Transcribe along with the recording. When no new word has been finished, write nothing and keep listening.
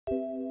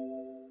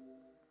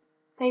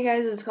Hey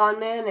guys, it's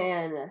Conman,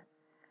 and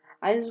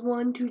I just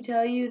wanted to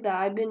tell you that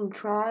I've been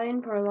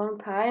trying for a long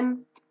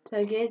time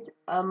to get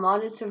a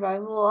modded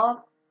survival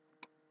up,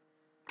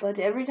 but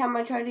every time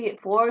I try to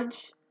get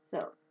Forge,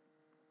 so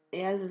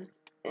it has this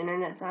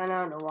internet sign,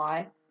 I don't know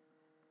why.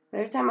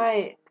 But every time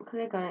I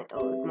click on it,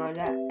 oh, ignore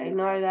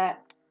that,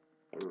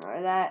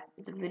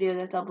 it's a video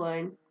that's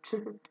uploading.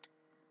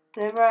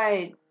 Whenever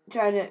I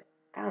try to,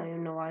 I don't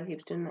even know why it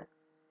keeps doing that.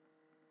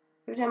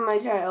 Every time I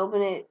try to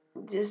open it,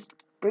 it just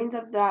brings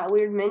up that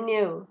weird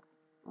menu.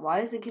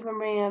 Why does it keep on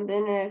bringing up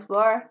Internet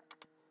Explorer?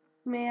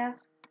 You may ask.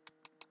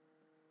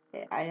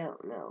 I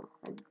don't know.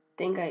 I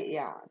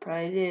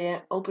probably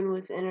did open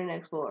with Internet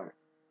Explorer.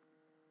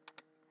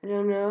 I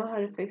don't know how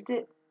to fix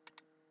it.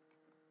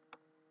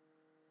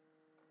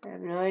 I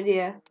have no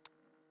idea.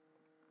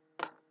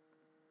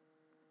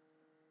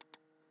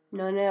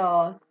 None at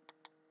all.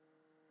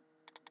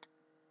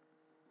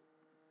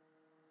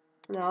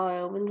 Now I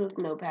opened with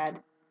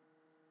Notepad.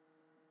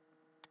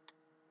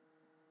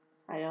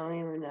 I don't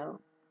even know.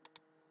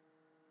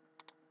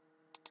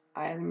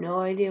 I have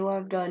no idea what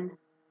I've done.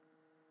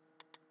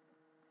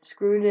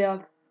 Screwed it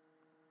up.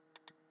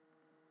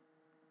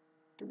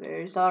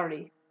 Very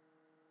sorry.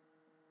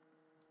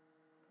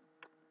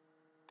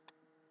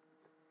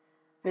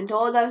 Been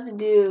told I have to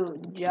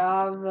do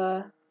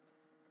Java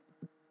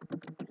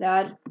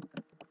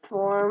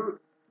platform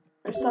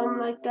or something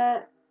like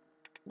that.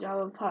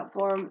 Java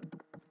platform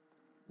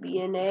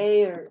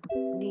BNA or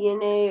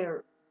DNA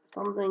or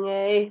something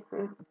A.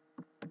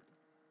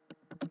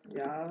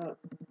 Java.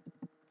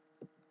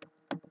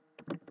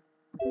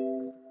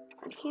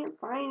 I can't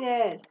find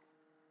it.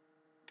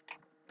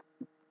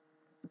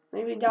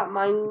 Maybe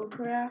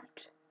 .Minecraft.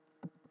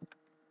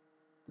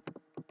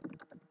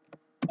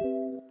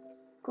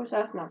 Of course,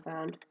 that's not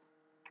found.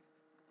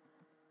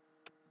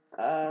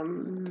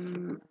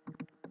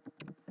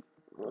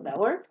 Will that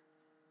work?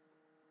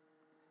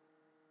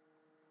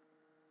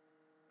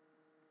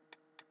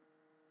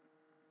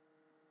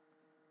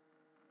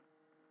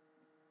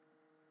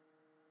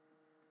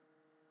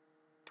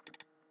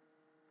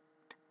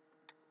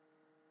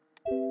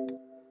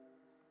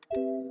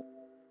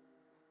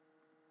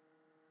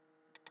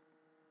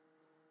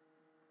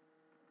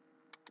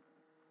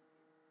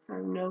 I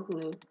have no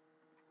clue.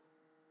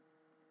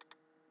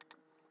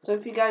 So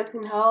if you guys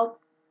can help,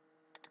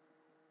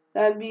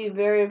 that'd be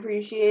very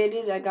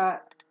appreciated. I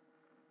got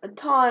a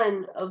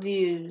ton of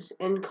views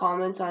and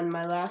comments on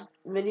my last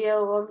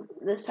video of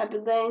this type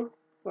of thing,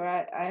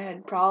 where I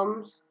had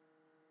problems.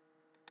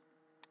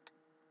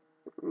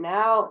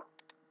 Now,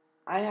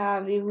 I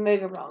have even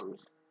bigger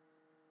problems.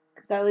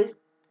 Because at least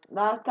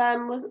last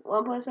time with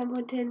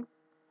 1.7.10,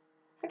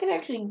 I could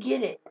actually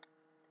get it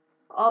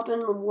up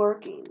and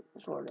working,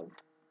 sort of,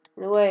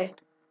 in a way.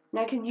 And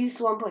I could use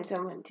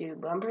 1.7.2,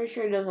 but I'm pretty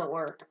sure it doesn't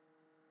work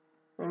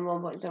in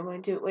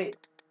 1.7.2. Wait,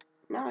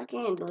 no, I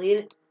can't delete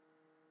it.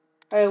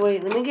 Alright,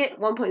 wait, let me get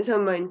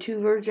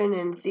 1.7.2 version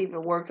and see if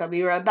it works. I'll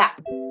be right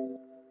back.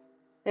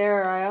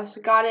 There, I also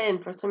got it,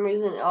 and for some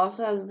reason it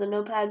also has the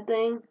notepad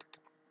thing.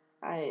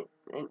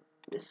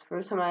 This is the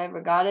first time I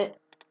ever got it.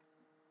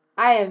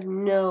 I have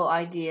no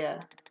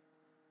idea.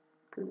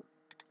 Cause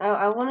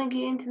I want to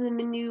get into the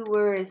menu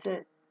where it's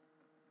at.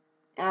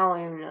 I don't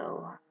even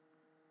know.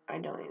 I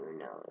don't even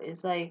know.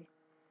 It's like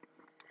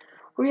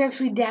where you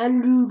actually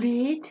download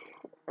it.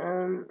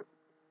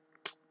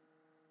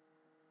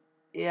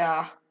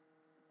 Yeah.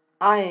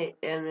 I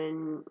am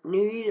in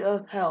need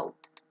of help.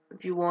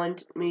 If you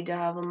want me to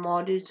have a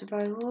modded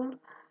survival.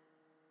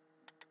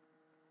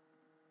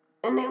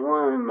 And they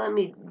won't let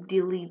me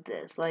delete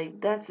this. Like,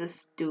 that's just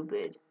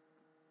stupid.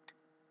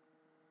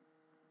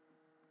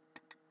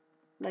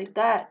 Like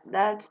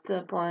that's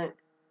the point.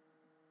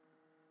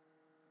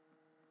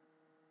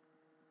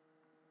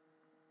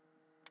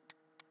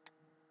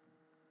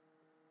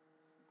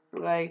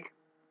 Like,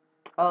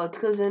 oh, it's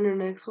because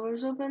Internet Explorer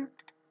is open?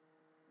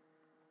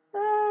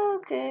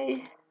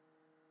 Okay.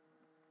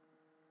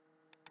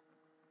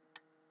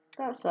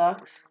 That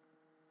sucks.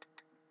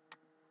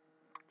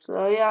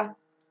 So, yeah.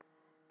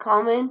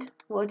 Comment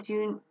what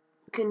you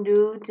can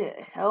do to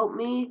help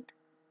me.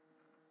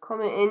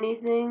 Comment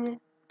anything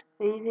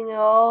at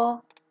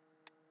all.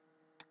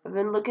 I've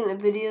been looking at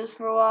videos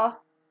for a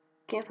while.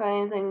 Can't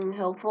find anything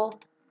helpful.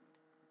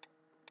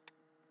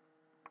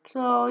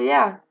 So,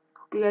 yeah.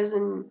 Hope you guys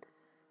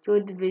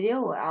enjoyed the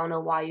video. I don't know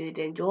why you'd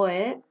enjoy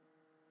it.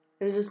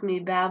 It was just me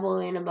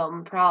babbling about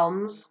my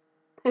problems.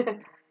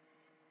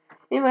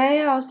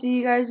 Anyway, I'll see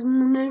you guys in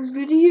the next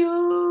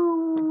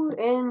video.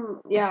 And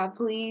yeah,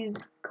 please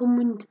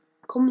comment.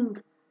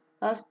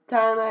 Last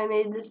time I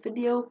made this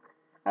video,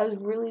 I was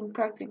really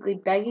practically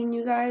begging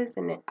you guys,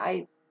 and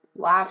I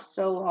laughed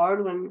so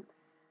hard when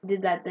I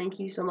did that thank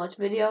you so much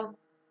video.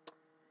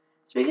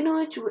 Speaking of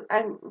which,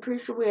 I'm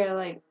pretty sure we're at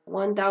like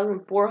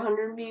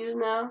 1,400 views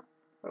now,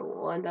 or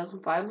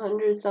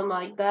 1,500, something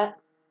like that.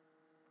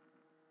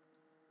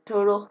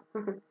 Total.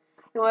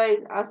 Anyway,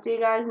 I'll see you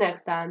guys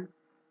next time.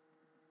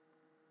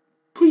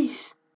 Peace.